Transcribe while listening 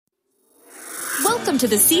Welcome to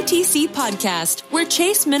the CTC podcast, where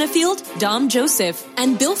Chase Minifield, Dom Joseph,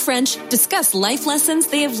 and Bill French discuss life lessons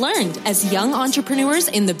they have learned as young entrepreneurs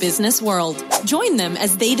in the business world. Join them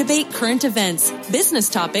as they debate current events, business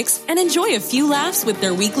topics, and enjoy a few laughs with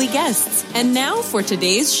their weekly guests. And now for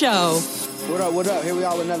today's show. What up? Here we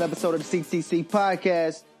are with another episode of the CTC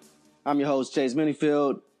podcast. I'm your host, Chase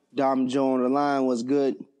Minifield. Dom Joe on the line. What's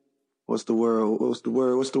good? What's the word? World?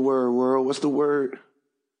 What's the word?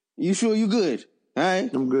 You sure you good? All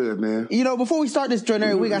right. I'm good, man. You know, before we start this joint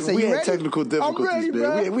every week, I say, we you had ready? technical difficulties, I'm ready, man.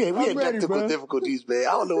 Bro. We had ready, technical bro. difficulties, man.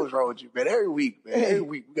 I don't know what's wrong with you, man. Every week, man. Every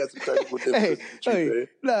week we got some technical difficulties with you,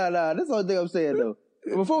 man. Nah. That's the only thing I'm saying, though.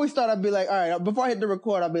 Before we start, I'd be like, all right, before I hit the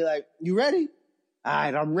record, I'll be like, you ready? All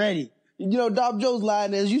right, I'm ready. You know, Dom Joe's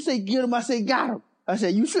line is, you say get him, I say got him. I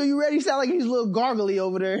said, you sure you ready? Sound like he's a little gargly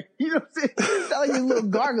over there. You know what I'm saying? Sound like he's a little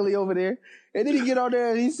gargly over there. And then he get on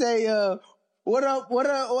there and he say, what up? Well,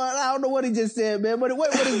 I don't know what he just said, man, but it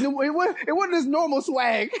wasn't his normal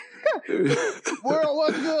swag. World,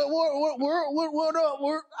 what's good? What up?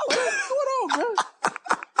 What's going on, man?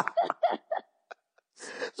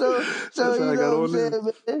 So you know what I'm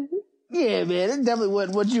saying, man? Yeah, man, it definitely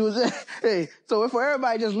wasn't what you was saying. Hey, so for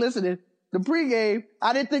everybody just listening, the pregame,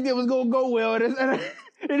 I didn't think it was going to go well. And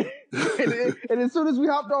as soon as we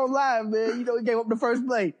hopped on live, man, you know, he gave up the first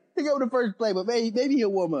play. But maybe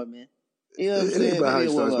he'll warm up, man. You know what I'm saying? It ain't about how you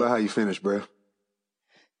start, it's about how you finish, bro.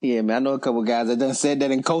 Yeah, man, I know a couple guys that done said that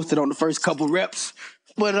and coasted on the first couple reps.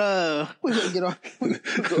 But, we're going to get on.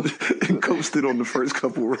 And coasted on the first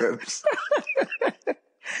couple reps.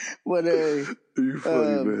 But, you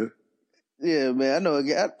funny, man. Yeah, man, I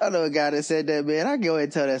know a guy that said that, man. I can go ahead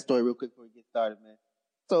and tell that story real quick before we get started, man.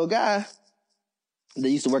 So a guy that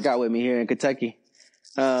used to work out with me here in Kentucky,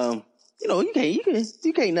 you know,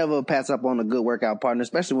 you can't never pass up on a good workout partner,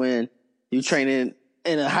 especially when you training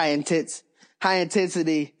in a high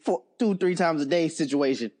intensity 2-3 times a day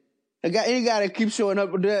situation. You gotta keep showing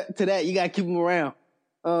up to that. You gotta keep him around.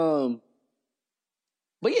 But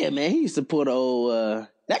yeah, man, he used to put old,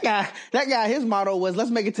 that guy, his motto was,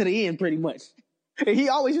 let's make it to the end, pretty much. And he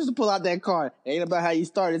always used to pull out that card. It ain't about how you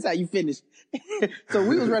start, it's how you finish. So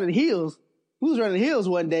we was running heels.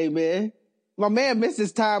 One day, man. My man missed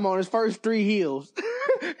his time on his first 3 heels.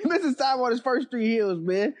 He missed his time on his first 3 heels,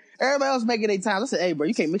 man. Everybody else making their times. I said, hey, bro,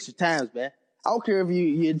 you can't mix your times, man. I don't care if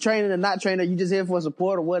you're training or not training, you just here for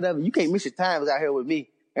support or whatever. You can't mix your times out here with me.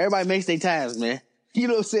 Everybody makes their times, man. You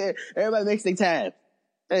know what I'm saying? Everybody makes their times.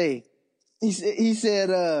 Hey. He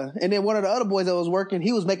said, and then one of the other boys that was working,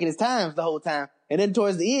 he was making his times the whole time. And then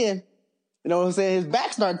towards the end, you know what I'm saying, his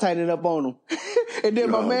back started tightening up on him. And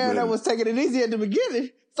then my man that was taking it easy at the beginning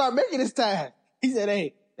started making his time. He said,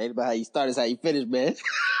 hey, it ain't about how you start, it's how you finish, man.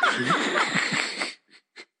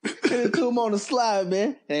 And it threw him on the slide,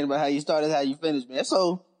 man. It ain't about how you start, it's how you finish, man.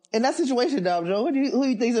 So, in that situation, Dom Joe, who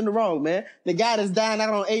you think's in the wrong, man? The guy that's dying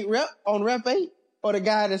out on rep 8? Or the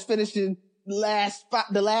guy that's finishing the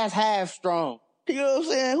last half strong? You know what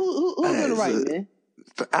I'm saying? Who's in the right, man?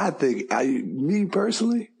 I think, me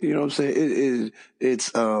personally, you know what I'm saying? It's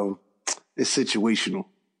situational,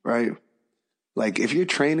 right? Like if you're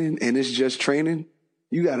training and it's just training,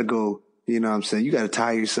 you got to go, you know what I'm saying? You got to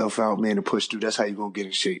tire yourself out, man, and push through. That's how you're going to get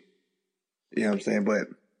in shape. You know what I'm saying? But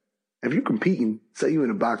if you're competing, say you in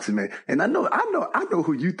a boxing, man, and I know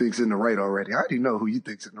who you think's in the right already. I already know who you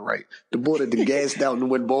think's in the right. The boy that the gassed out and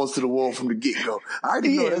went balls to the wall from the get-go. I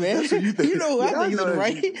already know that's who you think. You know who I think's in the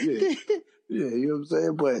right. Yeah, you know what I'm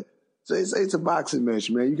saying? But say it's a boxing match,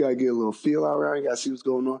 man. You got to get a little feel out around. You got to see what's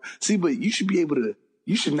going on. See, but you should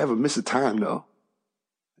never miss a time, though.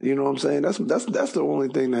 You know what I'm saying? That's the only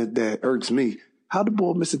thing that irks me. How the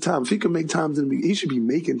boy miss a time? If he can make times, he should be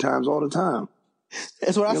making times all the time.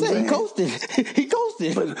 That's what I said. He coasted. He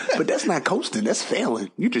coasted. But that's not coasting. That's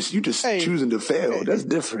failing. You just choosing to fail. That's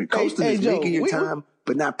different. Coasting is Joe, making your time,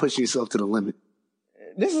 but not pushing yourself to the limit.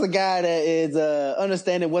 This is a guy that is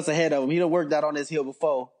understanding what's ahead of him. He done worked out on this hill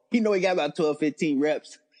before. He know he got about 12, 15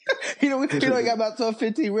 reps. he know he got about 12,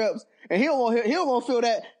 15 reps. And he don't want to feel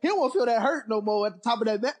that hurt no more at the top of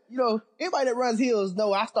that. You know, anybody that runs hills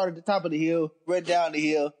know I start at the top of the hill, run down the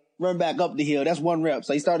hill, run back up the hill. That's 1 rep.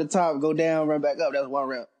 So you start at the top, go down, run back up. That's 1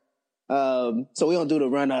 rep. So we don't do the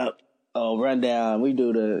run up, run down. We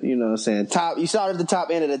do the, you know what I'm saying, top. You start at the top,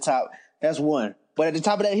 end of the top. That's 1. But at the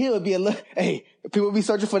top of that hill, it'd be people be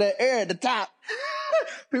searching for that air at the top.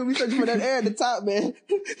 People be searching for that air at the top, man.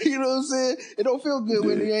 You know what I'm saying? It don't feel good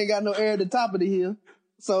when you ain't got no air at the top of the hill.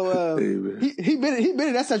 So, he been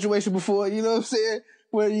in that situation before, you know what I'm saying?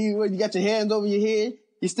 Where you got your hands over your head,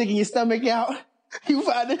 you're sticking your stomach out. You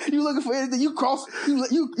find it, you looking for anything,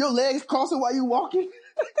 your legs crossing while you walking.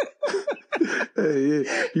 Hey,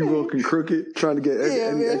 yeah, you walking crooked, trying to get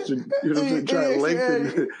any extra, you know what I'm saying, trying to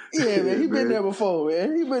lengthen. Yeah, man, he been there before,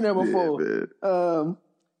 man. He been there before. Yeah,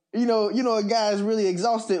 you know, a guy's really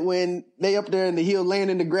exhausted when they up there in the hill laying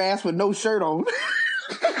in the grass with no shirt on.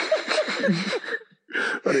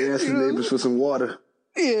 Or they ask the neighbors for some water.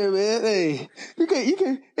 Yeah, man. Hey, you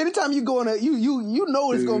can. Anytime you go on you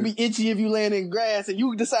know it's gonna be itchy if you laying in grass and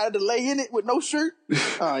you decided to lay in it with no shirt.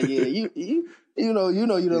 Oh yeah, you know you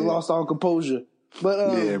done lost all composure.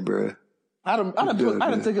 But yeah, bro. I done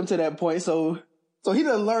took him to that point. So he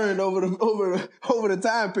done learned over the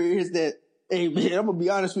time periods that, hey man, I'm gonna be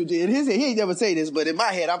honest with you. In his head, he ain't never say this, but in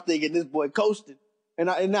my head, I'm thinking this boy coasting, and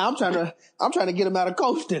now I'm trying to get him out of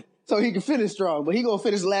coasting so he can finish strong. But he gonna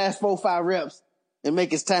finish the last 4-5 reps and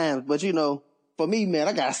make his time. But you know, for me, man,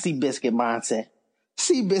 I got a Seabiscuit mindset.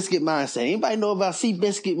 Seabiscuit mindset. Anybody know about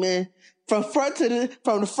Seabiscuit, man? From the front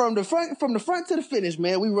to the finish,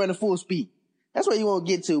 man, we running full speed. That's where you want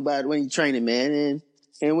to get to by when you're training, man.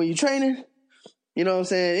 And when you're training, you know what I'm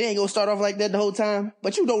saying? It ain't gonna start off like that the whole time,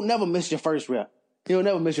 but you don't never miss your first rep. You'll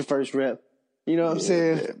never miss your first rep. You know what I'm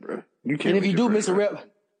saying? Yeah, bro. You can't. And if you do miss a rep,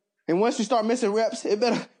 and once you start missing reps, it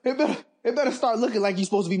better start looking like you're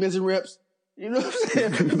supposed to be missing reps. You know what I'm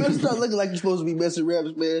saying? It better start looking like you're supposed to be missing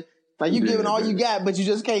reps, man. Like you giving all you got, but you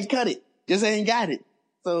just can't cut it. Just ain't got it.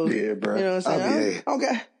 So yeah, bro. You know what I'm saying?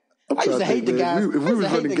 Okay. I used to hate the man, guys. If we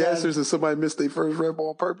was running gassers and somebody missed their first rep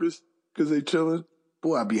on purpose because they chilling,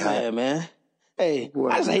 boy, I'd be high. Yeah, man. Hey, Boy,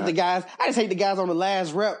 I just hate the guys. I just hate the guys on the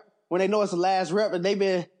last rep when they know it's the last rep and they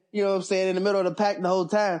been, you know what I'm saying, in the middle of the pack the whole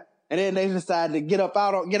time, and then they decide to get out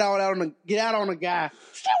on the guy.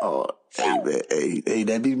 Oh, hey man, hey,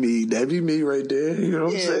 that'd be me. That'd be me right there. You know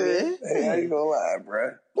what I'm saying? Man. Hey, I ain't gonna lie,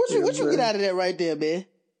 bro. What you get out of that right there, man?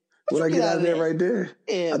 What I get out of there right there?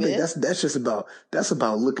 Yeah, I think that's just about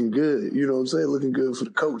looking good. You know what I'm saying? Looking good for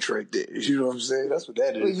the coach right there. You know what I'm saying? That's what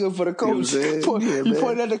that is. Looking good for the coach. You know you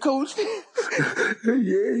pointed at the coach? Yeah,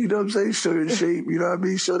 you know what I'm saying? Show your shape. You know what I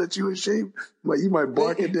mean? Show that you in shape. You might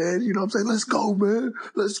bark at that. You know what I'm saying? Let's go, man.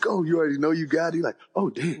 Let's go. You already know you got it. You're like, oh,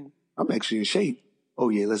 damn. I'm actually in shape. Oh,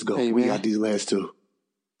 yeah, let's go. Hey, we got these last two.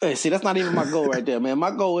 Hey, see, that's not even my goal right there, man.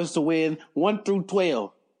 My goal is to win 1 through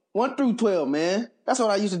 12. 1 through 12, man. That's what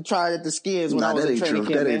I used to try at the Skins when I was in training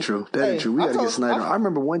camp. That ain't true. That ain't true. We got to get Snyder. I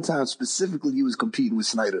remember one time specifically he was competing with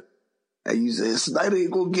Snyder. And you said, Snyder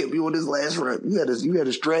ain't going to get me on this last rep. You had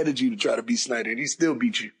a strategy to try to beat Snyder, and he still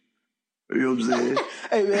beat you. You know what I'm saying?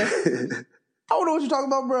 Hey, man. I don't know what you're talking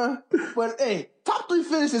about, bro. But, hey, top 3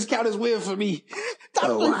 finishes count as win for me.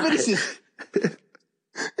 Top 3 finishes.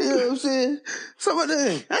 You know what I'm saying?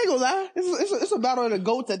 I ain't gonna lie. It's a battle of the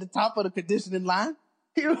GOATs at the top of the conditioning line.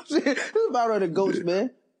 You know what I'm saying? It's a battle of the GOATs,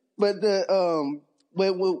 man. But I'm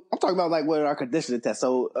talking about like what our conditioning tests.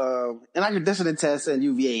 So in our conditioning tests at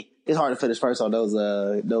UVA, it's hard to finish first on those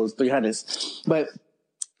 300s. But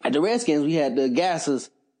at the Redskins, we had the gases,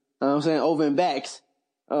 you know what I'm saying, over and backs,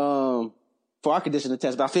 for our conditioning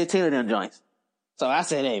test, about 15 of them joints. So I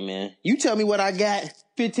said, hey man, you tell me what I got,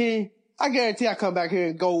 15, I guarantee I come back here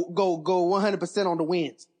and go 100% on the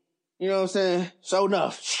wins. You know what I'm saying? Sure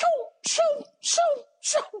enough. Shoot.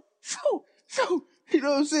 You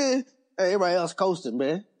know what I'm saying? Hey, everybody else coasting,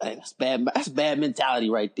 man. Hey, that's bad mentality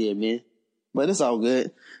right there, man. But it's all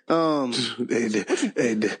good.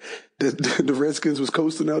 The Redskins was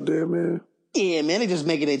coasting out there, man. Yeah, man, they just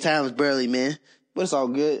making their times barely, man. But it's all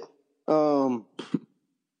good.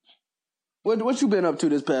 What you been up to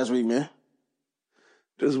this past week, man?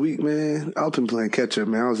 This week, man, I've been playing catch up,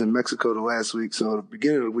 man. I was in Mexico the last week, so the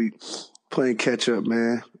beginning of the week, playing catch up,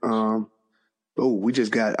 man. I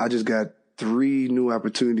just got 3 new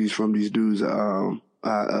opportunities from these dudes. I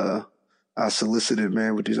solicited,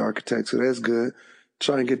 man, with these architects, so that's good.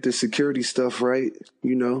 Trying to get this security stuff right,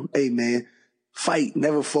 you know. Hey, man, fight,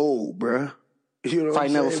 never fold, bruh. You know, fight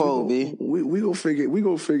never fold, B. We gonna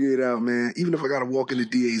figure it out, man. Even if I gotta walk in the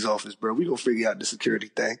DA's office, bro, we gonna figure out the security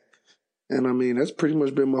thing. And I mean, that's pretty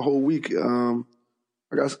much been my whole week. I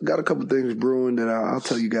got a couple things brewing that I'll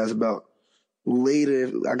tell you guys about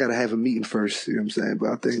later. I gotta have a meeting first, you know what I'm saying? But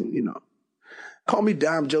I think, you know, call me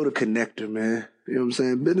Dom Joe the Connector, man. You know what I'm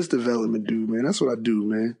saying? Business development dude, man. That's what I do,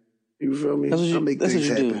 man. You feel me? That's what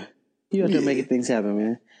you do. You out there making things happen,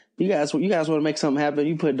 man. You guys want to make something happen,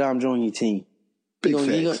 you put Dom Joe on your team. He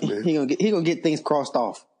gonna get things crossed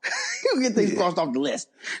off. He gonna get things crossed off the list.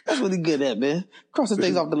 That's what he's good at, man. Crossing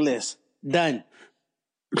things off the list. Done.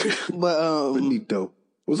 But Benito,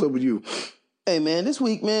 what's up with you? Hey man, this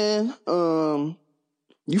week, man.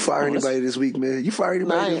 You fire anybody this week, man? You fire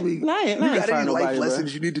anybody this week? You got any life nobody,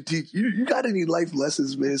 lessons you need to teach? You got any life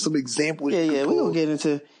lessons, man? Some examples? Yeah. We're gonna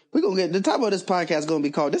get the top of this podcast. Gonna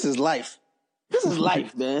be called "This Is Life." This is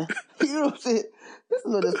life, man. You know what I'm saying? This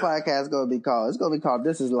is what this podcast is going to be called. It's going to be called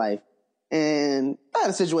This Is Life. And I had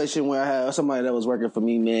a situation where I had somebody that was working for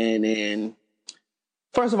me, man. And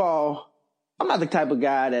first of all, I'm not the type of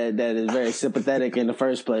guy that is very sympathetic in the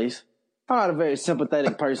first place. I'm not a very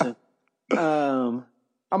sympathetic person. I'm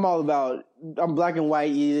all about, I'm black and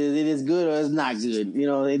white. It is good or it's not good. You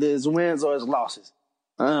know, it is wins or it's losses.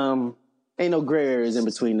 Ain't no gray areas in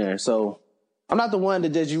between there. So I'm not the one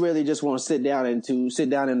that you really just want to sit down in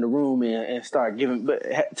the room and start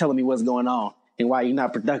telling me what's going on and why you're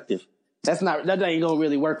not productive. That ain't gonna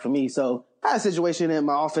really work for me. So I had a situation in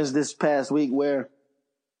my office this past week where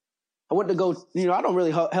I went to go, you know, I don't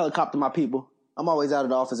really helicopter my people. I'm always out of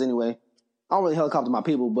the office anyway. I don't really helicopter my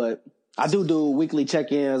people, but I do weekly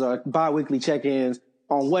check-ins or bi-weekly check-ins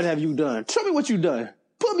on what have you done. Show me what you done.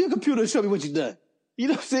 Pull up your computer and show me what you done. You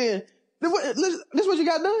know what I'm saying? This what you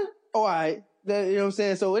got done? Oh, all right. You know what I'm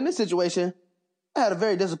saying? So in this situation, I had a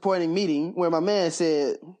very disappointing meeting where my man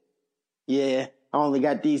said, yeah, I only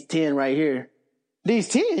got these 10 right here. These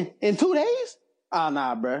 10 in 2 days? Oh,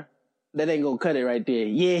 nah, bruh. That ain't gonna cut it right there.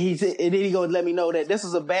 Yeah, he said, and then he gonna let me know that this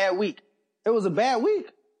was a bad week. It was a bad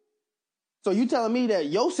week. So you telling me that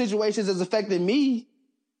your situations is affecting me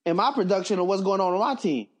and my production of what's going on my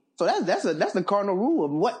team. So that's the cardinal rule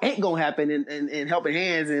of what ain't gonna happen in Helping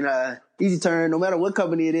Hands and Easy Turn, no matter what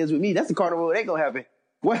company it is with me. That's the cardinal rule. It ain't gonna happen.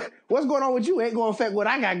 What's going on with you ain't gonna affect what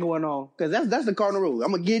I got going on. Cause that's the cardinal rule.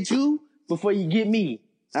 I'm gonna get you before you get me.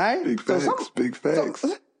 All right? Big facts.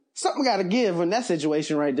 Something got to give in that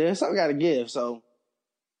situation right there. Something got to give. So,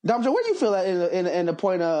 Dom Joe, where do you feel at in the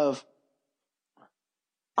point of,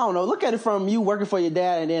 I don't know, look at it from you working for your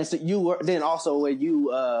dad and then also when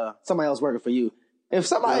you, somebody else working for you. If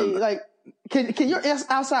somebody can your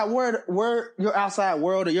outside your outside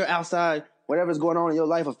world or your outside, whatever's going on in your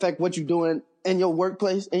life affect what you're doing in your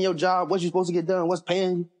workplace, in your job, what you're supposed to get done, what's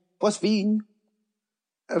paying you, what's feeding you?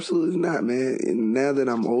 Absolutely not, man. And now that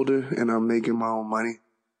I'm older and I'm making my own money,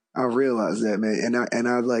 I realize that, man. And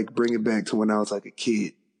I like bring it back to when I was like a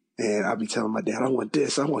kid. And I'd be telling my dad, I want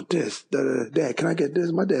this. Dad, can I get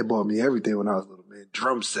this? My dad bought me everything when I was little, man.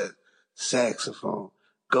 Drum set, saxophone,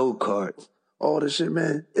 go-karts, all this shit,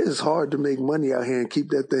 man. It's hard to make money out here and keep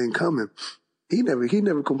that thing coming. He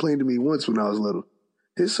never complained to me once when I was little.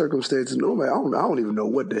 His circumstances, I don't even know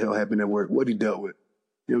what the hell happened at work, what he dealt with.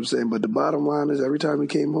 You know what I'm saying? But the bottom line is every time he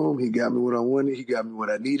came home, he got me what I wanted. He got me what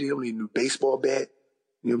I needed. He needed a new baseball bat.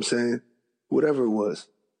 You know what I'm saying? Whatever it was.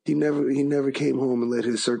 He never came home and let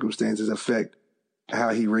his circumstances affect how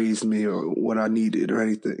he raised me or what I needed or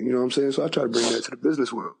anything. You know what I'm saying? So I try to bring that to the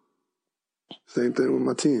business world. Same thing with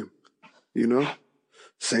my team. You know?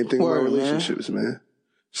 Same thing with my relationships, man.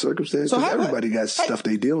 Circumstances, so everybody got stuff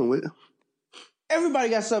they dealing with. Everybody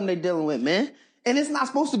got something they dealing with, man. And it's not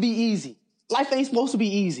supposed to be easy. Life ain't supposed to be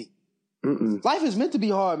easy. Life is meant to be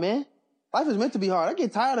hard, man. Life is meant to be hard. I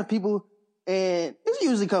get tired of people, and this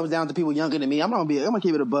usually comes down to people younger than me. I'm gonna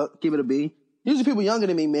keep it a buck, keep it a B. Usually people younger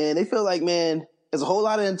than me, man, they feel like, man, there's a whole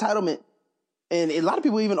lot of entitlement. And a lot of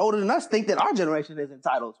people even older than us think that our generation is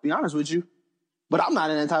entitled, to be honest with you. But I'm not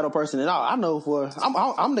an entitled person at all. I know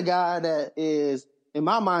I'm the guy that is, in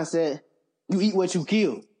my mindset, you eat what you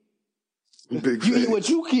kill. You eat what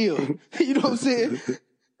you kill. You know what I'm saying?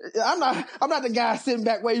 I'm not the guy sitting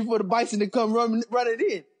back waiting for the bison to come run it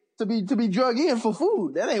in to be drug in for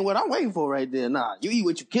food. That ain't what I'm waiting for right there. Nah, you eat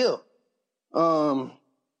what you kill. And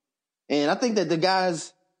I think that the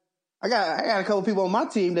guys, I got a couple people on my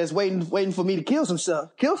team that's waiting for me to kill some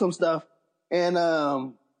stuff. And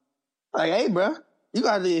like, hey, bro, you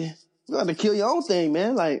got to kill your own thing,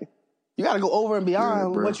 man. Like, you got to go over and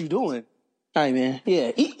beyond what you're doing. All right, man.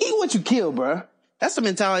 Yeah, eat what you kill, bro. That's the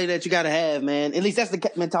mentality that you got to have, man. At least that's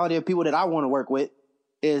the mentality of people that I want to work with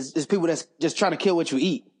is people that's just trying to kill what you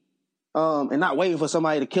eat. And not waiting for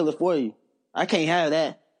somebody to kill it for you. I can't have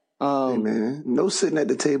that. Hey, man, no sitting at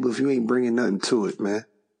the table if you ain't bringing nothing to it, man.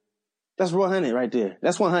 That's 100 right there.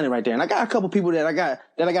 That's 100 right there. And I got a couple people that I got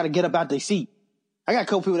to get up out their seat. I got a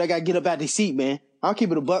couple people that got to get up out their seat, man. I'll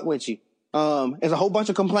keep it a buck with you. There's a whole bunch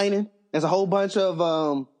of complaining. There's a whole bunch of,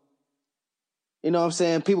 you know what I'm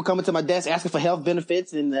saying? People coming to my desk asking for health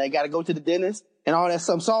benefits and I got to go to the dentist and all that.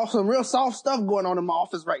 Some real soft stuff going on in my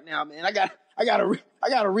office right now, man. I got to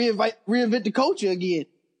reinvent the culture again.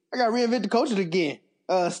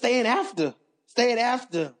 Staying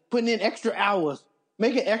after, putting in extra hours,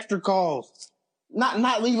 making extra calls,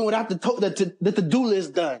 not leaving without the to-do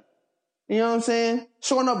list done. You know what I'm saying?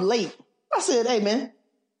 Showing up late. I said, hey, man,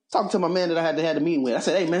 talking to my man that I had the meeting with. I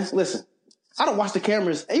said, hey, man, listen. I don't watch the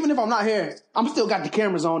cameras. Even if I'm not here, I'm still got the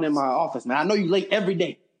cameras on in my office, man. I know you late every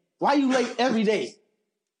day. Why you late every day?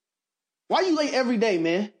 Why you late every day,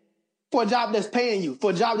 man? For a job that's paying you,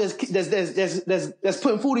 for a job that's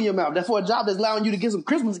putting food in your mouth, that's for a job that's allowing you to get some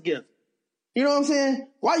Christmas gifts. You know what I'm saying?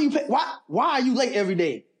 Why are you late every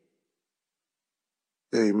day?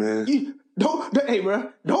 Hey, man. Hey,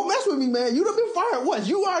 bro, don't mess with me, man. You done been fired once.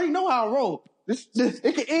 You already know how I roll.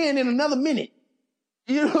 It can end in another minute.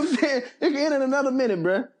 You know what I'm saying? It can end in another minute,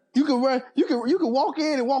 bro. You can walk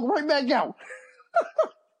in and walk right back out.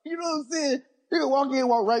 You know what I'm saying? You can walk in and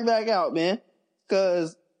walk right back out, man.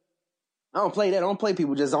 Cause I don't play that. I don't play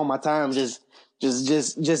people just on my time, just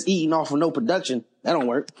eating off of no production. That don't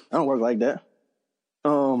work. I don't work like that.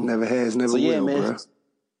 Never has, never will, man. Bro.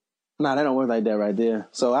 Nah, that don't work like that right there.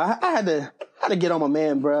 So I had to get on my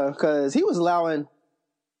man, bro, because he was allowing.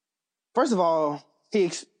 First of all,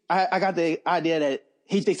 I got the idea that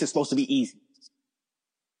he thinks it's supposed to be easy.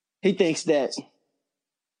 He thinks that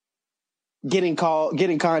getting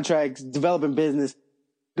contracts, developing business,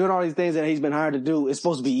 doing all these things that he's been hired to do is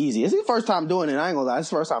supposed to be easy. It's his first time doing it. I ain't gonna lie, it's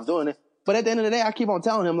his first time doing it. But at the end of the day, I keep on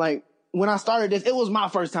telling him, like, when I started this, it was my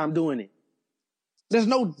first time doing it. There's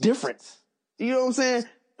no difference. You know what I'm saying?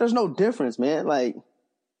 There's no difference, man. Like,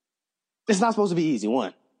 it's not supposed to be easy.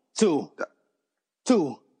 1, 2,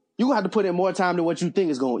 you gonna have to put in more time than what you think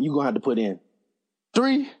you're gonna have to put in.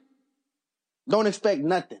 3, don't expect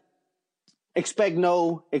nothing. Expect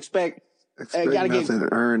nothing,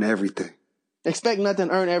 earn everything. Expect nothing,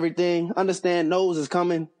 earn everything. Understand no's is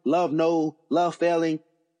coming. Love no, love failing.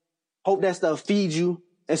 Hope that stuff feeds you.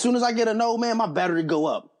 As soon as I get a no, man, my battery go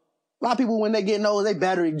up. A lot of people, when they get no's, they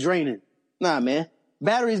battery draining. Nah, man.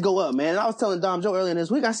 Batteries go up, man. And I was telling Dom Joe earlier this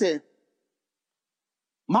week, I said,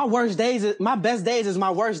 my best days is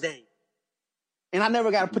my worst days. And I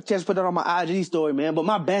never got a chance to put that on my IG story, man. But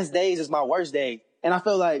my best days is my worst days. And I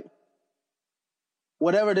feel like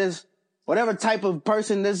whatever type of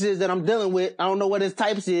person this is that I'm dealing with, I don't know what his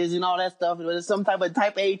types is and all that stuff. There's some type of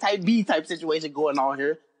type A, type B type situation going on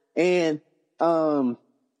here. And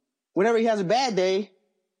whenever he has a bad day,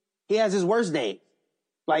 he has his worst day.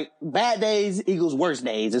 Like, bad days equals worst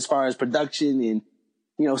days as far as production and,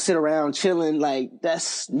 you know, sit around chilling. Like,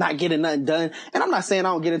 that's not getting nothing done. And I'm not saying I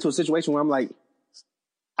don't get into a situation where I'm like,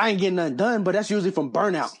 I ain't getting nothing done, but that's usually from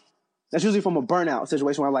burnout. That's usually from a burnout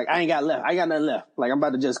situation where I'm like, I ain't got nothing left. Like, I'm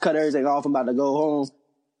about to just cut everything off. I'm about to go home,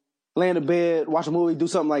 lay in the bed, watch a movie, do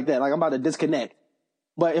something like that. Like, I'm about to disconnect.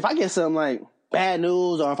 But if I get some, like, bad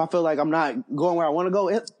news, or if I feel like I'm not going where I want to go,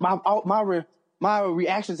 my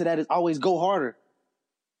reaction to that is always go harder.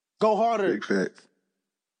 Go harder. Big facts.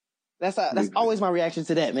 That's always my reaction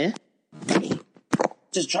to that, man.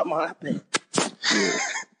 Just drop my iPad. Yeah.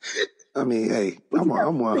 I mean, hey, I'm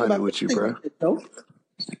 100 with you, bro.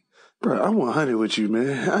 Bro, I'm 100 with you,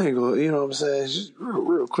 man. I ain't gonna, you know what I'm saying? Just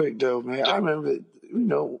real quick though, man. I remember, you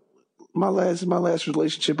know, my last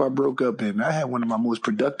relationship I broke up in, I had one of my most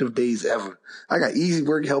productive days ever. I got Easy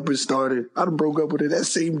Work Helpers started. I done broke up with it that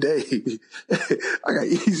same day. I got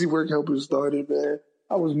Easy Work Helpers started, man.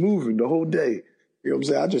 I was moving the whole day. You know what I'm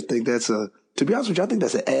saying? I just think to be honest with you, I think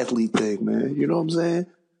that's an athlete thing, man. You know what I'm saying?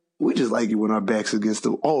 We just like it when our backs against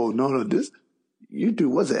the, you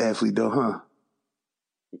dude was an athlete though, huh?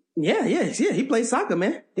 Yeah. He plays soccer,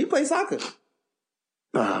 man. He plays soccer.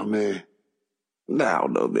 Oh, man. Nah, I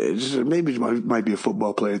don't know, man. Maybe it might be a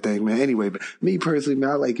football player thing, man. Anyway, but me personally, man,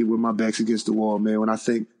 I like it when my back's against the wall, man. When I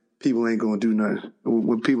think people ain't gonna do nothing.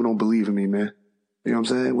 When people don't believe in me, man. You know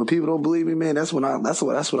what I'm saying? When people don't believe in me, man, that's what I like. You know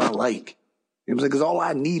what I'm saying? Because all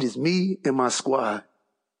I need is me and my squad.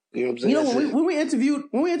 You know what I'm saying? You know, when we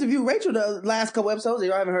interviewed Rachel the last couple episodes, if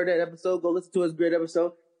you haven't heard that episode, go listen to his great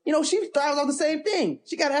episode. You know, she thrives on the same thing.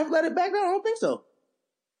 She got an athletic background. I don't think so.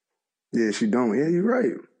 Yeah, she don't. Yeah, you're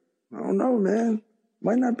right. I don't know, man.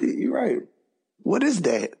 Might not be. You're right. What is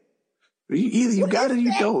that? Either you got it or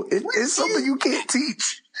you don't. It's something you can't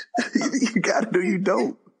teach. You got it or you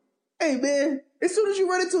don't. Hey, man, as soon as you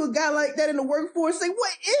run into a guy like that in the workforce, say,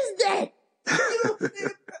 what is that? You know what I'm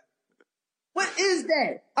saying? What is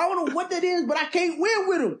that? I don't know what that is, but I can't win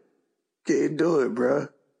with him. Can't do it, bro.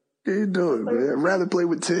 Can't do it, man. I'd rather play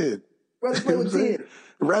with 10. Rather play with 10.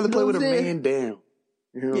 Rather play with a man down.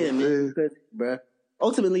 You know yeah, man. Bro.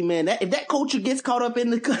 Ultimately, man, if that culture gets caught up in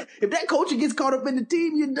the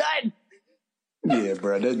team, you're done. Yeah,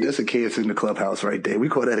 bro. That's a cancer in the clubhouse right there. We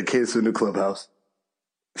call that a cancer in the clubhouse.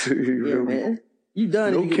 Yeah, man. You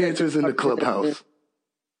done. No cancers in the clubhouse.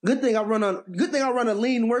 Good thing I run a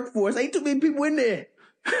lean workforce. Ain't too many people in there.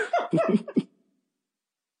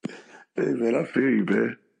 Hey, man, I feel you,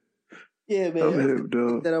 man. Yeah, man. I'm him,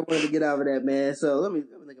 dog. That I wanted to get out of that, man. So let me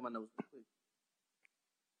look at my notes.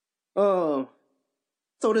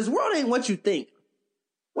 So this world ain't what you think.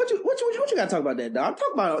 What you got to talk about that, dog?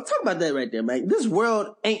 Talk about that right there, man. This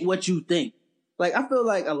world ain't what you think. Like, I feel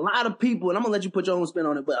like a lot of people, and I'm gonna let you put your own spin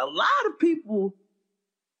on it, but a lot of people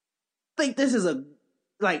think this is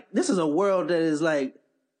a world that is like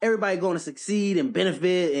everybody going to succeed and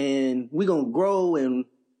benefit, and we gonna grow, and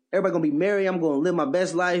everybody gonna be merry. I'm gonna live my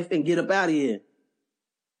best life and get up out of here.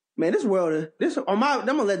 Man, this world, I'm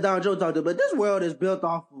gonna let Don Joe talk to it, but this world is built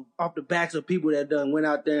off the backs of people that done went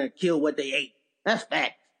out there and killed what they ate. That's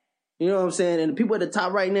fact. You know what I'm saying? And the people at the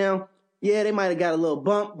top right now, yeah, they might have got a little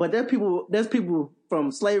bump, but there's people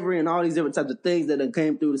from slavery and all these different types of things that have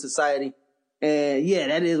came through the society. And yeah,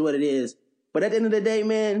 that is what it is. But at the end of the day,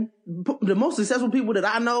 man, the most successful people that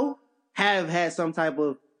I know have had some type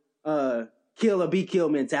of kill or be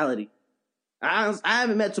killed mentality. I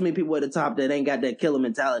haven't met too many people at the top that ain't got that killer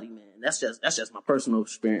mentality, man. That's just my personal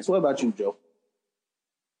experience. What about you, Joe?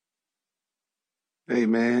 Hey,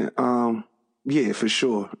 man. Yeah, for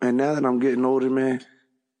sure. And now that I'm getting older, man,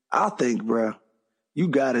 I think, bro, you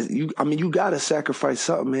gotta sacrifice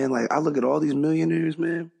something, man. Like, I look at all these millionaires,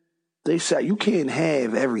 man. You can't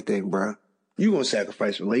have everything, bro. You gonna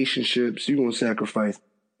sacrifice relationships. You gonna sacrifice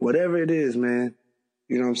whatever it is, man.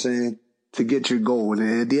 You know what I'm saying? To get your goal.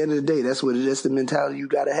 And at the end of the day, that's the mentality you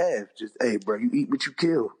gotta have. Just, hey, bro, you eat what you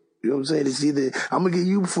kill. You know what I'm saying? It's either I'm gonna get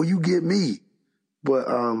you before you get me. But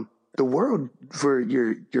the world, for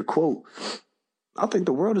your quote, I think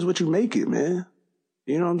the world is what you make it, man.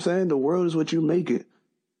 You know what I'm saying? The world is what you make it.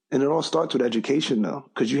 And it all starts with education, though,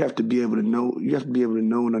 because you have to be able to know. You have to be able to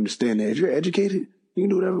know and understand that. If you're educated, you can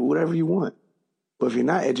do whatever you want. But if you're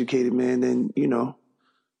not educated, man, then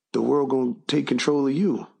the world gonna take control of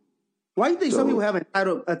you. Why do you think some people have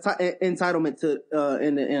entitlement to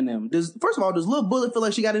in them? First of all, does Lil Bullet feel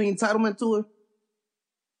like she got any entitlement to her?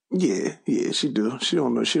 Yeah, she do. She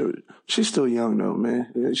don't know. She's still young though,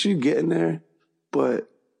 man. She's getting there, but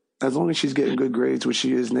as long as she's getting good grades, which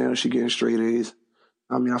she is now, she getting straight A's.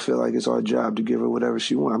 I mean, I feel like it's our job to give her whatever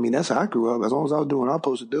she wants. I mean, that's how I grew up. As long as I was doing what I was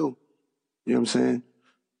supposed to do, you know what I'm saying?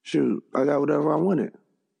 Shoot, I got whatever I wanted.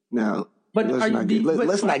 Now, let's not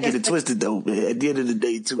get it twisted though, man. At the end of the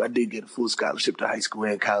day, too, I did get a full scholarship to high school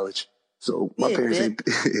and college. So my parents ain't.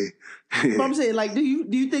 Yeah. But I'm saying, like, do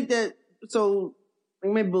you think that? So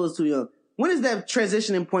maybe Bullet's too young. When is that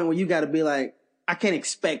transitioning point where you got to be like, I can't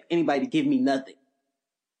expect anybody to give me nothing?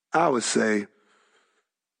 I would say,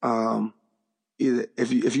 either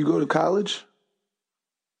if you go to college,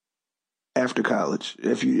 after college,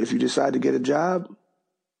 if you decide to get a job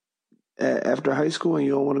after high school and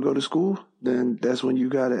you don't want to go to school, then that's when you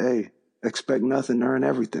gotta expect nothing, earn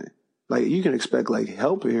everything. Like, you can expect like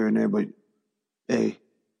help here and there, but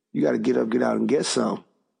you gotta get up, get out, and get some.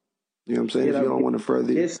 You know what I'm saying? If you don't want to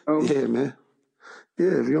further, yeah, man.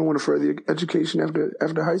 Yeah, if you don't want to further your education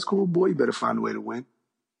after high school, boy, you better find a way to win.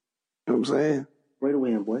 You know what I'm saying? Way to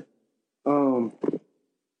win, boy.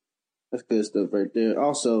 That's good stuff right there.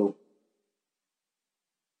 Also,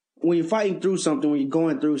 when you're fighting through something, when you're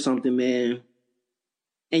going through something, man,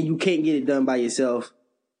 and you can't get it done by yourself,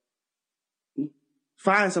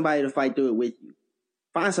 find somebody to fight through it with you.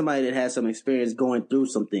 Find somebody that has some experience going through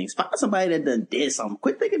some things. Find somebody that done did something.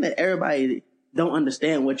 Quit thinking that everybody don't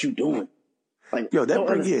understand what you're doing. Like, yo,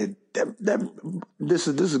 this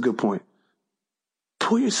is a good point.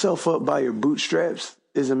 Pull yourself up by your bootstraps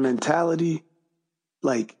is a mentality.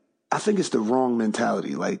 Like, I think it's the wrong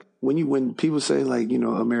mentality. Like, when people say, like,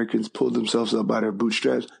 Americans pulled themselves up by their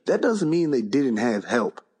bootstraps, that doesn't mean they didn't have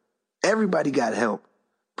help. Everybody got help.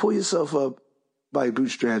 Pull yourself up by your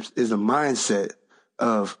bootstraps is a mindset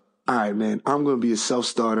of, all right, man, I'm going to be a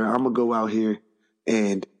self-starter. I'm going to go out here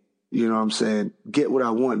and, you know what I'm saying, get what I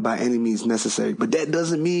want by any means necessary. But that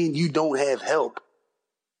doesn't mean you don't have help.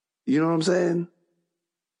 You know what I'm saying?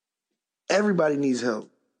 Everybody needs help.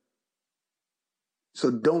 So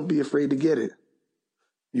don't be afraid to get it.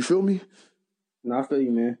 You feel me? No, I feel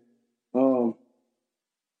you, man.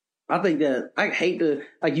 I think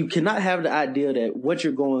that you cannot have the idea that what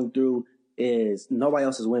you're going through is nobody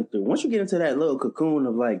else has went through. Once you get into that little cocoon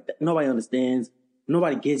of like, nobody understands,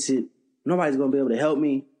 nobody gets it, nobody's going to be able to help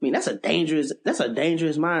me. I mean, that's a dangerous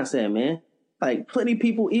mindset, man. Like, plenty of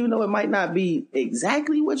people, even though it might not be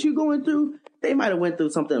exactly what you're going through, they might have went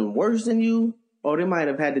through something worse than you, or they might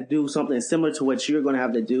have had to do something similar to what you're going to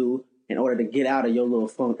have to do in order to get out of your little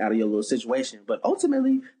funk, out of your little situation. But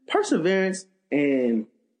ultimately, perseverance and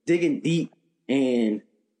digging deep and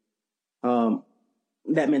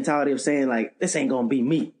that mentality of saying, like, this ain't going to be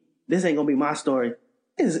me, this ain't going to be my story,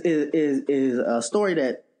 is a story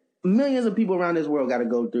that millions of people around this world got to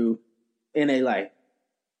go through in their life.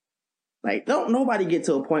 Like, don't nobody get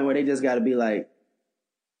to a point where they just got to be like,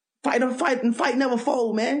 Fight never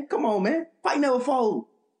fold, man. Come on, man. Fight never fold.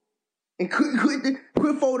 And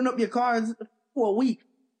quit folding up your cards for a week.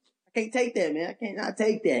 I can't take that, man. I can't not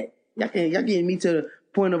take that. Y'all getting me to the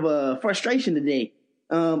point of frustration today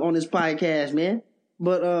on this podcast, man.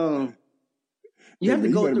 But you have to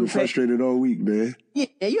go through pain. Frustrated all week, man. Yeah,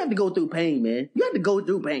 you have to go through pain, man. You have to go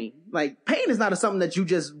through pain. Like, pain is not something that you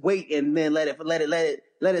just wait and then let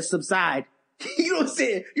it subside. You know what I'm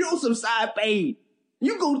saying? You don't subside pain.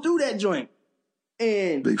 You go through that joint.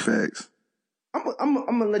 And big facts. I'm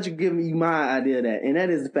gonna let you give me my idea of that. And that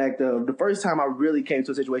is the fact of the first time I really came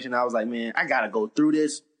to a situation I was like, man, I gotta go through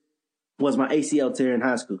this, was my ACL tear in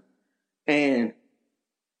high school. And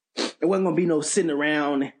it wasn't gonna be no sitting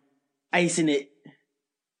around icing it,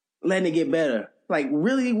 letting it get better. Like,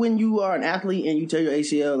 really, when you are an athlete and you tear your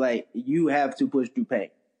ACL, like, you have to push through pain.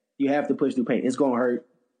 You have to push through pain. It's gonna hurt.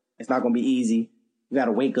 It's not gonna be easy. You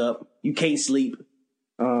gotta wake up. You can't sleep.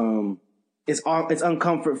 It's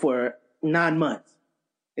uncomfort for 9 months.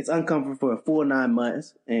 It's uncomfort for a full 9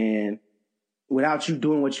 months. And without you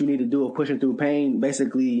doing what you need to do of pushing through pain,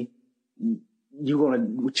 basically, you're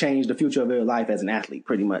going to change the future of your life as an athlete,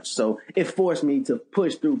 pretty much. So it forced me to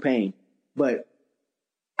push through pain. But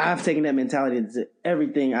I've taken that mentality to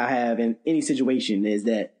everything I have in any situation, is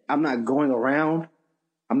that I'm not going around.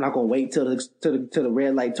 I'm not going to wait till the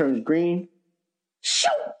red light turns green.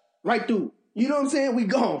 Shoot! Right through. You know what I'm saying? We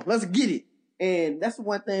gone. Let's get it. And that's the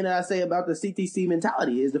one thing that I say about the CTC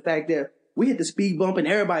mentality, is the fact that we hit the speed bump and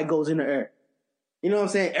everybody goes in the air. You know what I'm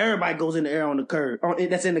saying? Everybody goes in the air on the curve.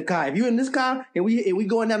 That's in the car. If you're in this car and we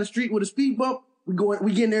going down the street with a speed bump,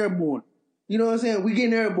 we getting airborne. You know what I'm saying? We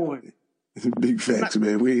getting airborne. Big facts,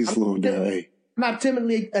 man. We ain't slowing down. Hey. I'm not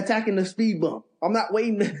timidly attacking the speed bump. I'm not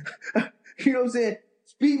waiting. You know what I'm saying?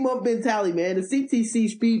 Speed bump mentality, man. The CTC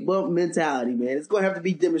speed bump mentality, man. It's going to have to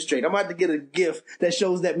be demonstrated. I'm about to get a GIF that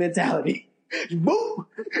shows that mentality. Boom!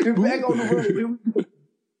 Back on the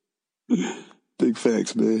road. Big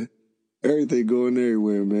facts, man. Everything going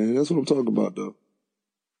everywhere, man. That's what I'm talking about, though.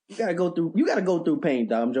 You gotta go through pain,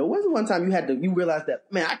 Dom Joe. When's the one time you realized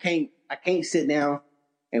that, man, I can't sit down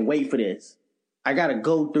and wait for this. I gotta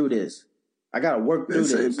go through this. I gotta work through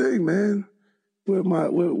this. Same thing, man. With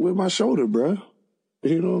my shoulder, bro.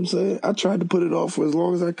 You know what I'm saying? I tried to put it off for as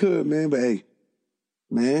long as I could, man. But hey,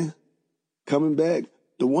 man, coming back.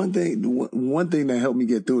 The one thing that helped me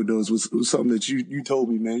get through it, though, was something that you told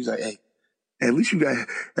me, man. He's like, hey, at least you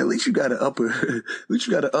got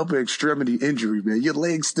an upper extremity injury, man. Your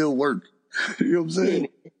legs still work. You know what I'm saying?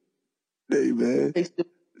 Hey, man.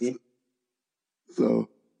 So,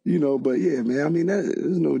 you know, but yeah, man. I mean, that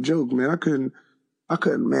is no joke, man. I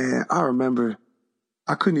couldn't, man. I remember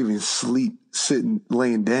I couldn't even sleep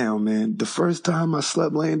laying down, man. The first time I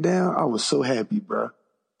slept laying down, I was so happy, bro.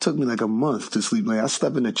 Took me like a month to sleep. Like, I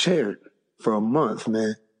slept in a chair for a month,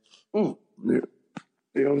 man. You know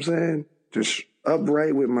what I'm saying? Just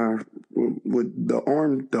upright with the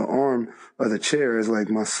arm of the chair is like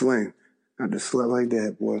my sling. I just slept like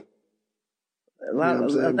that, boy.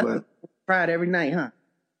 You cried every night, huh?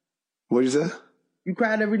 What'd you say? You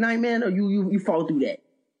cried every night, man, or you fall through that?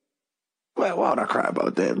 Well, why would I cry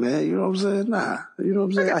about that, man? You know what I'm saying? Nah. You know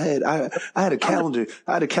what I'm saying? I had a calendar.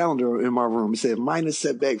 I had a calendar in my room. It said minor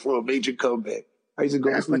setback for a major comeback. I used to go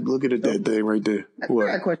to sleep looking at that thing right there. What?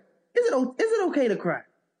 I got a question. Is it okay to cry?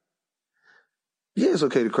 Yeah, it's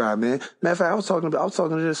okay to cry, man. Matter of fact, I was talking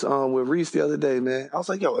to this with Reese the other day, man. I was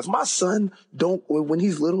like, yo, if my son when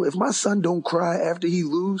he's little, if my son don't cry after he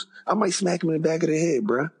lose, I might smack him in the back of the head,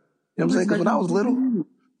 bro. You know what I'm saying? Because when I was little.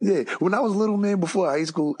 Yeah, when I was little, man, before high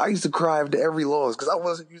school, I used to cry after every loss because I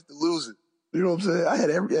wasn't used to losing. You know what I'm saying? I had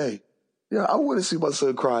I want to see my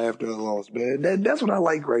son cry after a loss, man. That's what I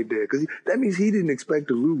like right there, because that means he didn't expect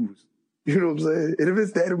to lose. You know what I'm saying? And if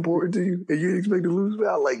it's that important to you and you didn't expect to lose, man,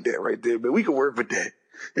 I like that right there, man. We can work with that.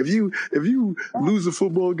 If you lose a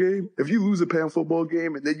football game, if you lose a Pan football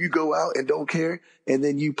game and then you go out and don't care and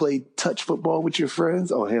then you play touch football with your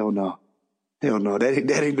friends, oh, hell no. Hell no. That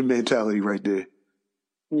ain't the mentality right there.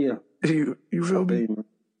 Yeah. You feel me?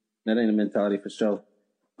 That ain't a mentality for sure.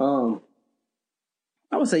 I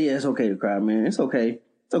would say, yeah, it's okay to cry, man. It's okay.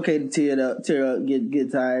 It's okay to tear up,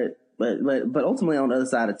 get tired. But ultimately, on the other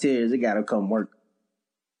side of tears, it gotta come work.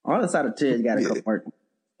 On the other side of tears, it gotta come work.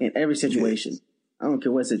 In every situation. I don't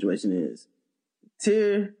care what situation it is.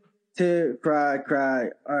 Tear, cry.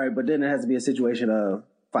 All right, but then it has to be a situation of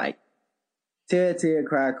fight. Tear,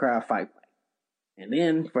 cry, fight. And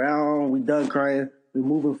then for how long we done crying, we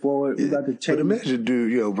moving forward. We got to change. But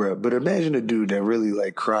imagine a dude that really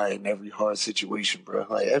like cry in every hard situation, bro.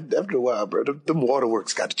 Like after a while, bro, them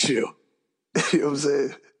waterworks got to chill. You know what I'm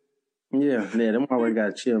saying? Yeah, them waterworks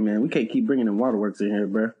gotta chill, man. We can't keep bringing them waterworks in here,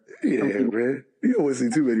 bro. Yeah, man. You don't want to see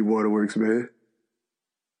too many waterworks, man.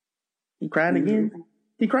 He crying again?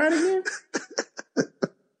 He crying again?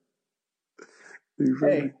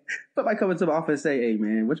 Hey, somebody come into the office and say, hey,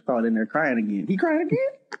 man, what you call it in there crying again? He crying again?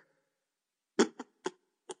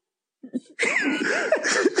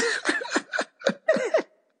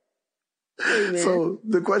 Hey, so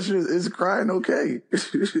the question is crying okay?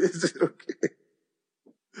 Is it okay?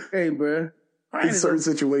 Hey, bro. In certain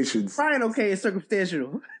situations. Crying okay is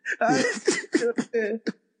circumstantial.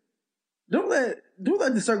 Don't let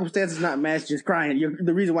the circumstances not match just crying.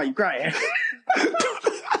 The reason why you crying.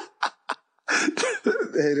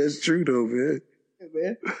 Hey, that's true though, man. Hey,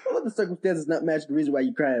 man. Don't let the circumstances not match the reason why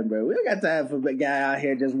you crying, bro. We don't got time for a guy out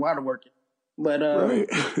here just water working. But right.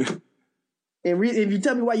 If you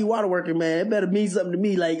tell me why you water working, man, it better mean something to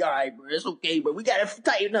me. Like, all right, bro, it's okay, but we gotta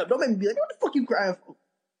tighten up. Don't make me be like, what the fuck you crying for?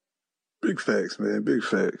 Big facts, man. Big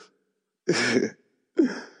facts.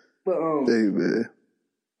 But hey, man.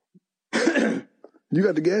 You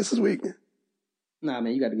got the gas this week? Nah,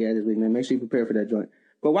 man, you got the gas this week, man. Make sure you prepare for that joint.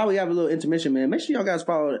 But while we have a little intermission, man, make sure y'all guys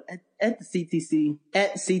follow at the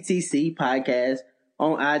CTC podcast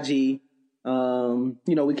on IG.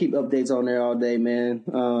 We keep updates on there all day, man.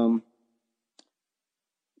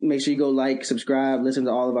 Make sure you go like, subscribe, listen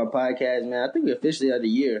to all of our podcasts, man. I think we officially are the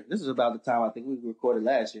year. This is about the time I think we recorded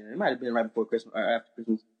last year. It might have been right before Christmas or after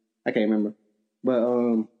Christmas. I can't remember.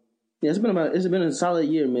 But it's been a solid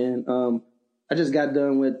year, man. I just got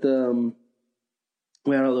done with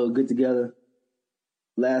we had a little get together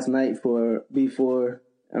last night for B4.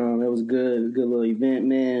 It was good little event,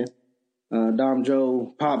 man. Dom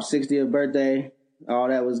Joe Pop's 60th birthday. All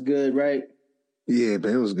that was good, right? Yeah,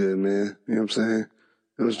 man, it was good, man. You know what I'm saying?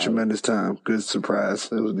 It was a tremendous time. Good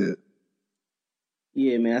surprise. It was good.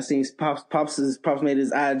 Yeah, man. I seen Pops made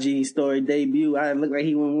his IG story debut. I looked like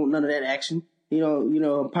he wouldn't want none of that action. You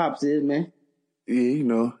know what Pops is, man.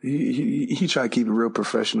 Yeah, he tried to keep it real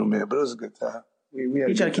professional, man, but it was a good time.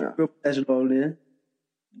 He tried to keep it real professional, man.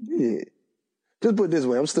 Yeah. Just put it this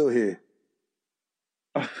way, I'm still here.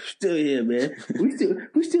 Oh, still here, man.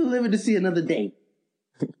 we still living to see another day.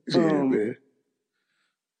 Yeah, man.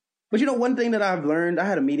 But one thing that I've learned, I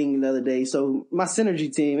had a meeting the other day. So my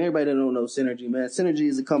Synergy team, everybody that don't know Synergy, man. Synergy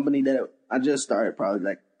is a company that I just started probably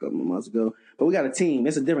like a couple of months ago. But we got a team.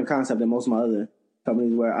 It's a different concept than most of my other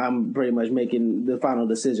companies where I'm pretty much making the final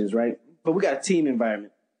decisions, right? But we got a team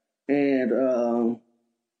environment. And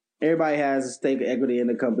everybody has a stake of equity in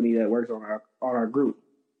the company that works on our group.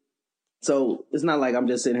 So it's not like I'm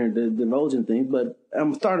just sitting here divulging things, but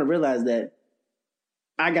I'm starting to realize that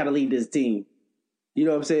I got to lead this team. You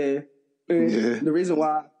know what I'm saying? Yeah. The reason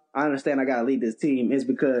why I understand I got to lead this team is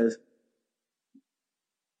because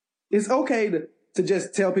it's okay to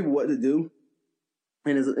just tell people what to do.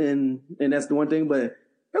 And that's the one thing, but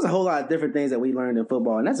there's a whole lot of different things that we learned in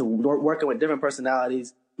football. And that's working with different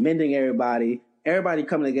personalities, mending everybody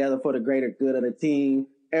coming together for the greater good of the team,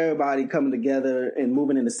 everybody coming together and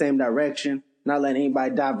moving in the same direction, not letting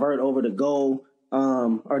anybody divert over the goal,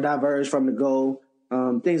 or diverge from the goal,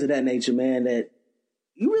 things of that nature, man, that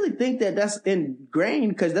you really think that that's ingrained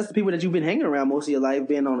because that's the people that you've been hanging around most of your life,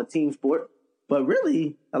 being on a team sport. But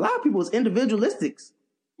really, a lot of people is individualistics.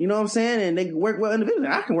 You know what I'm saying? And they work well individually.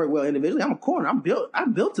 I can work well individually. I'm a corner. I'm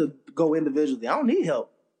built to go individually. I don't need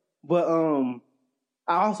help. But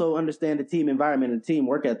I also understand the team environment and team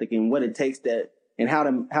work ethic and what it takes and how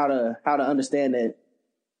to understand that,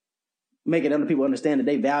 making other people understand that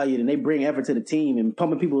they valued and they bring effort to the team and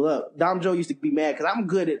pumping people up. Dom Joe used to be mad because I'm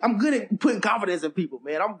good at putting confidence in people,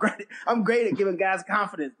 man. I'm great at giving guys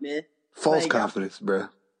confidence, man. False confidence, bro.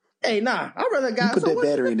 Hey, nah. I'd rather a guy put that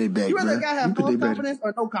battery in their back. You rather bro. a guy have false confidence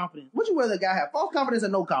or no confidence? Would you rather a guy have false confidence or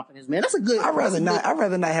no confidence, man? That's a good. I'd rather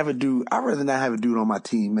not have a dude on my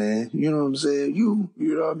team, man. You know what I'm saying? You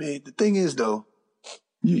know what I mean? The thing is though,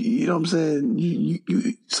 you know what I'm saying?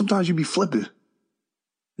 You sometimes you be flipping.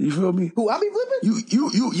 You feel me? Who, I be flipping?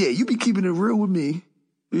 You be keeping it real with me.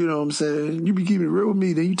 You know what I'm saying? You be keeping it real with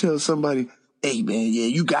me. Then you tell somebody, hey man, yeah,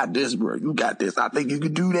 you got this, bro. You got this. I think you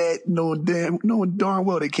can do that. Knowing darn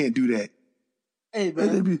well they can't do that. Hey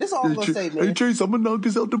man, that's all I'm gonna say, man. Hey Chase, I'm gonna knock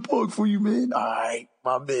this out the park for you, man. All right,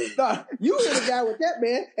 my man. Nah, you hit a guy with that,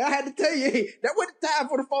 man. And I had to tell you, hey, that wasn't the time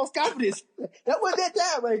for the false confidence. That wasn't that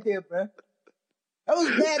time right there, bro. That was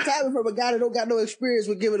bad timing from a guy that don't got no experience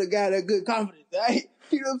with giving a guy that good confidence, right?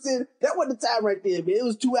 You know what I'm saying? That wasn't the time right there, man. It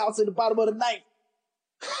was 2 outs in the bottom of the ninth.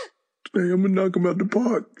 Hey, I'm gonna knock him out the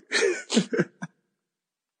park.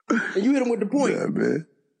 And you hit him with the point. Yeah, man.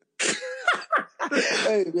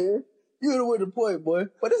 Hey, man. You with the point, boy.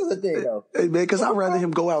 But this is the thing, though. Hey, man, because I'd rather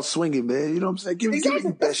him go out swinging, man. You know what I'm saying? Give him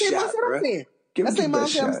your best shot, bro. That's the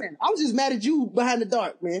best shot. I was just mad at you behind the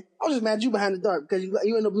dark, man. I was just mad at you behind the dark because you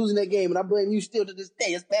ended up losing that game, and I blame you still to this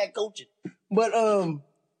day. It's bad coaching. But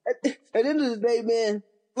at the end of the day, man,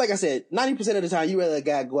 like I said, 90% of the time, you rather a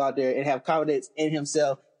guy go out there and have confidence in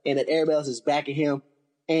himself and that everybody else is backing him,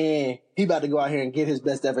 and he about to go out here and give his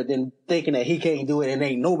best effort than thinking that he can't do it and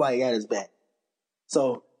ain't nobody got his back.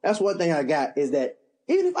 So that's one thing I got is that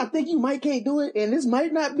even if I think you can't do it, and this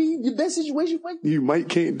might not be the best situation for you, you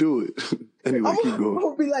can't do it. Anyway, keep going. I'm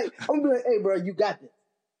gonna be like, hey, bro, you got this.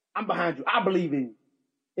 I'm behind you. I believe in you.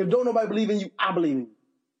 If don't nobody believe in you, I believe in you.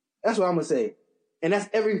 That's what I'm gonna say. And that's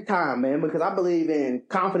every time, man, because I believe in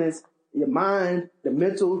confidence. Your mind, the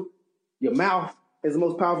mental, your mouth is the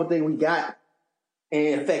most powerful thing we got, and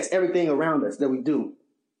it affects everything around us that we do.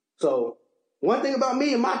 So one thing about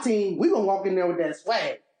me and my team, we're gonna walk in there with that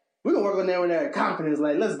swag. We're going to work on there with that confidence,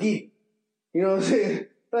 like, let's get it. You know what I'm saying?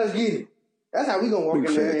 Let's get it. That's how we going to walk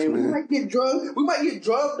in there. And we might get drugged. We might get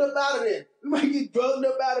drugged up out of there.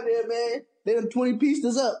 Man. They done 20 pieced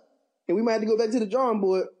us up. And we might have to go back to the drawing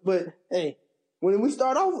board. But, hey, when we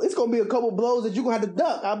start off, it's going to be a couple blows that you're going to have to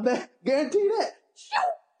duck. I bet. Guarantee that.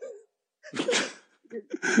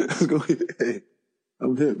 Hey,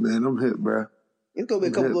 I'm hip, man. I'm hip, bro. It's going to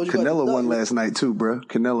be a couple blows. Canelo won last night, too, bro.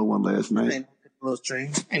 Canelo won last night.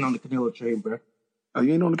 Ain't on the Canelo train, bro. Oh,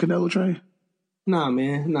 you ain't on the Canelo train? Nah,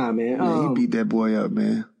 man. He beat that boy up,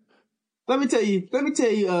 man. Let me tell you,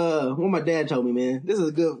 what my dad told me, man. This is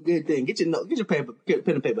a good thing. Get your paper, pen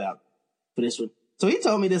and paper out for this one. So he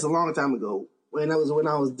told me this a long time ago when I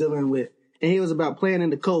was dealing with, and he was about playing in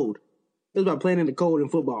the cold. It was about playing in the cold in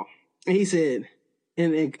football. And he said,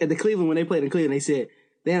 at the Cleveland, when they played in Cleveland, they said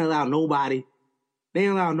they didn't allow nobody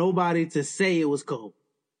to say it was cold.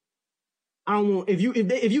 I don't want, if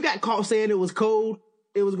you got caught saying it was cold,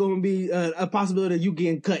 it was going to be a possibility of you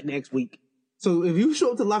getting cut next week. So if you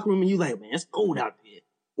show up to the locker room and you like, man, it's cold out there.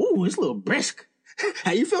 Ooh, it's a little brisk.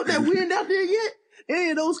 Have you felt that wind out there yet? Any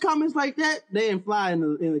of those comments like that, they didn't fly in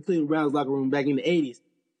the Cleveland Browns locker room back in the 80s.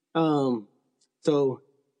 So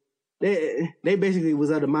they basically was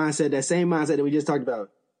of the mindset, that same mindset that we just talked about.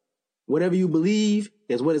 Whatever you believe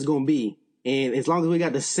is what it's going to be. And as long as we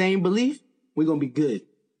got the same belief, we're going to be good.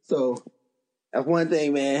 So that's one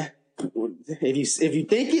thing, man. If you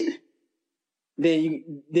think it, then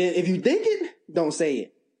if you think it, don't say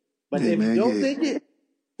it. But if you don't think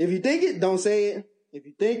it, don't say it.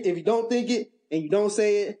 If you don't think it and you don't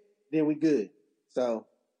say it, then we good. So,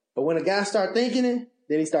 but when a guy start thinking it,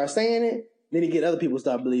 then he starts saying it, then he get other people to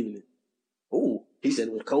start believing it. Ooh, he said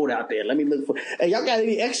it was cold out there. Let me look for. Hey, y'all got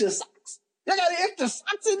any extra socks? Y'all got any extra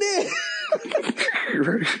socks in there?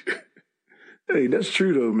 Right. Hey, that's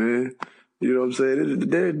true though, man. You know what I'm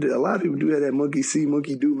saying? A lot of people do have that monkey see,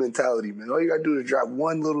 monkey do mentality, man. All you gotta do is drop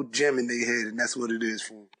one little gem in their head, and that's what it is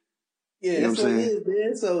for them. Yeah, you know that's what it is,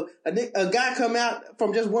 man. So a guy come out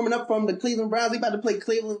from just warming up from the Cleveland Browns. He about to play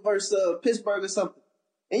Cleveland versus Pittsburgh or something.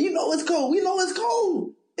 And you know it's cold. We know it's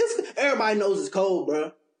cold. Everybody knows it's cold,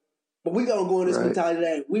 bro. But we gonna go in this mentality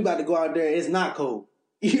that we about to go out there and it's not cold.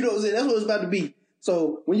 You know what I'm saying? That's what it's about to be.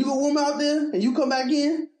 So when you go warm out there and you come back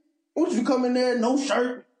in, won't you come in there, no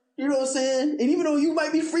shirt? You know what I'm saying? And even though you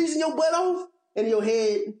might be freezing your butt off, in your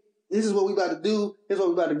head, this is what we about to do. This is what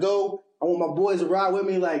we about to go. I want my boys to ride with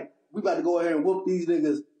me. Like, we about to go ahead and whoop these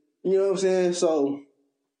niggas. You know what I'm saying? So,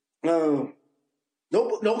 don't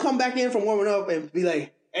come back in from warming up and be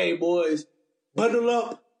like, hey, boys, bundle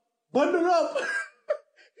up. Bundle up.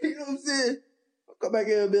 You know what I'm saying? Come back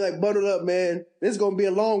in and be like, bundle up, man. This is going to be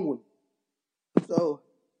a long one. So.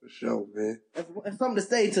 For sure, man. It's something to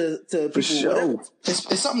say to people. For sure.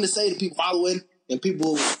 It's something to say to people following and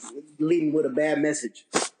people leading with a bad message.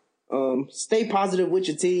 Stay positive with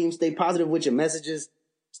your team. Stay positive with your messages.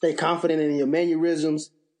 Stay confident in your mannerisms.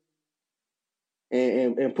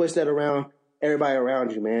 And push that around everybody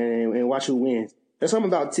around you, man. And watch who wins. There's something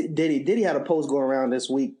about Diddy. Diddy had a post going around this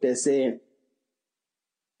week that said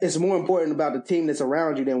it's more important about the team that's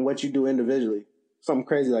around you than what you do individually. Something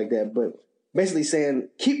crazy like that. But basically saying,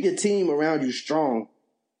 keep your team around you strong.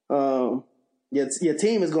 Your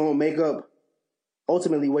team is going to make up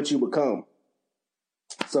ultimately what you become.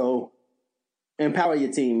 So empower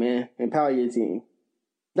your team, man. Empower your team.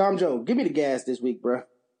 Dom Joe, give me the gas this week, bro.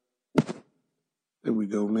 There we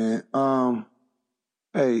go, man.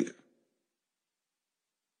 Hey,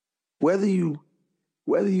 whether you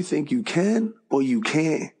think you can or you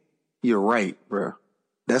can't, you're right, bro.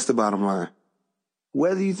 That's the bottom line.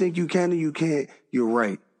 Whether you think you can or you can't, you're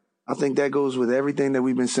right. I think that goes with everything that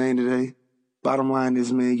we've been saying today. Bottom line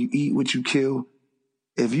is, man, you eat what you kill.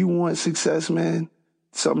 if you want success, man,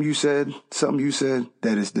 something you said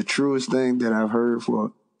that is the truest thing that I've heard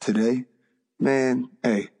for today, man,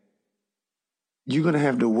 hey, you're going to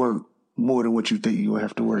have to work more than what you think you're going to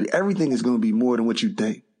have to work. Everything is going to be more than what you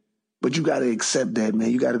think. But you got to accept that,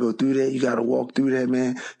 man. You got to go through that. You got to walk through that,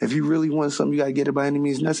 man. If you really want something, you got to get it by any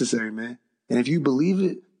means necessary, man. And if you believe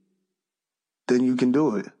it, then you can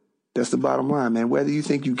do it. That's the bottom line, man. Whether you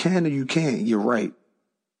think you can or you can't, you're right.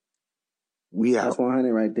 We out. That's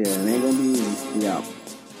 100 right there. It ain't going to be easy. We out.